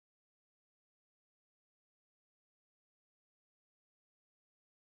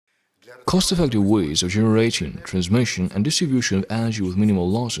Cost-effective ways of generating, transmission and distribution of energy with minimal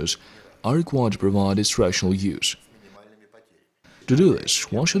losses are required to provide its rational use. To do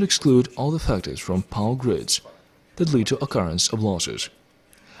this, one should exclude all the factors from power grids that lead to occurrence of losses.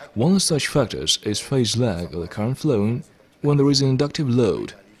 One of such factors is phase lag of the current flowing when there is an inductive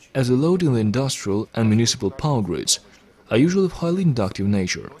load, as the load in the industrial and municipal power grids are usually of highly inductive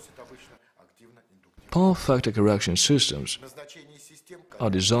nature. Power factor correction systems are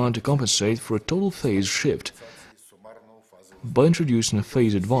designed to compensate for a total phase shift by introducing a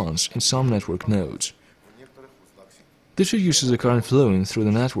phase advance in some network nodes. This reduces the current flowing through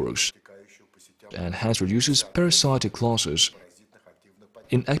the networks and hence reduces parasitic losses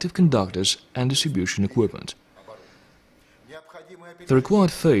in active conductors and distribution equipment. The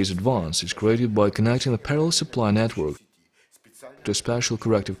required phase advance is created by connecting the parallel supply network to special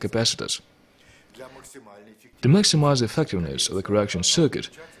corrective capacitors. To maximize the effectiveness of the correction circuit,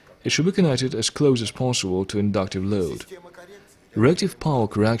 it should be connected as close as possible to inductive load. The reactive power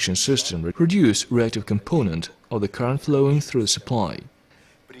correction system reduces the reactive component of the current flowing through the supply.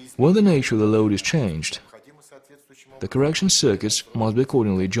 When the nature of the load is changed, the correction circuits must be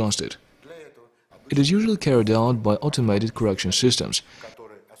accordingly adjusted. It is usually carried out by automated correction systems,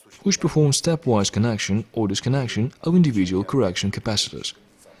 which perform stepwise connection or disconnection of individual correction capacitors.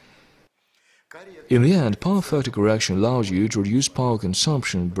 In the end, power factor correction allows you to reduce power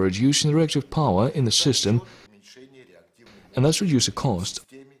consumption by reducing the reactive power in the system and thus reduce the cost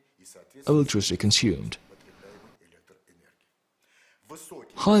of electricity consumed.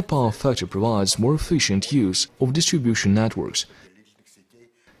 High power factor provides more efficient use of distribution networks,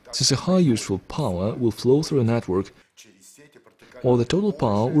 since a high useful power will flow through a network while the total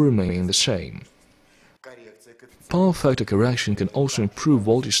power will remain the same. Power factor correction can also improve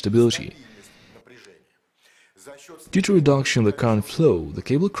voltage stability. Due to reduction of the current flow, the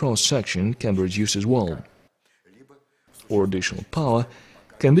cable cross-section can be reduced as well, or additional power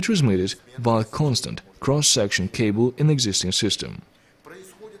can be transmitted via a constant cross-section cable in the existing system.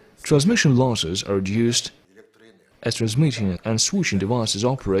 Transmission losses are reduced as transmitting and switching devices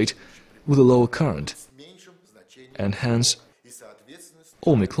operate with a lower current, and hence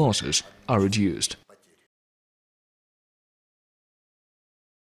ohmic losses are reduced.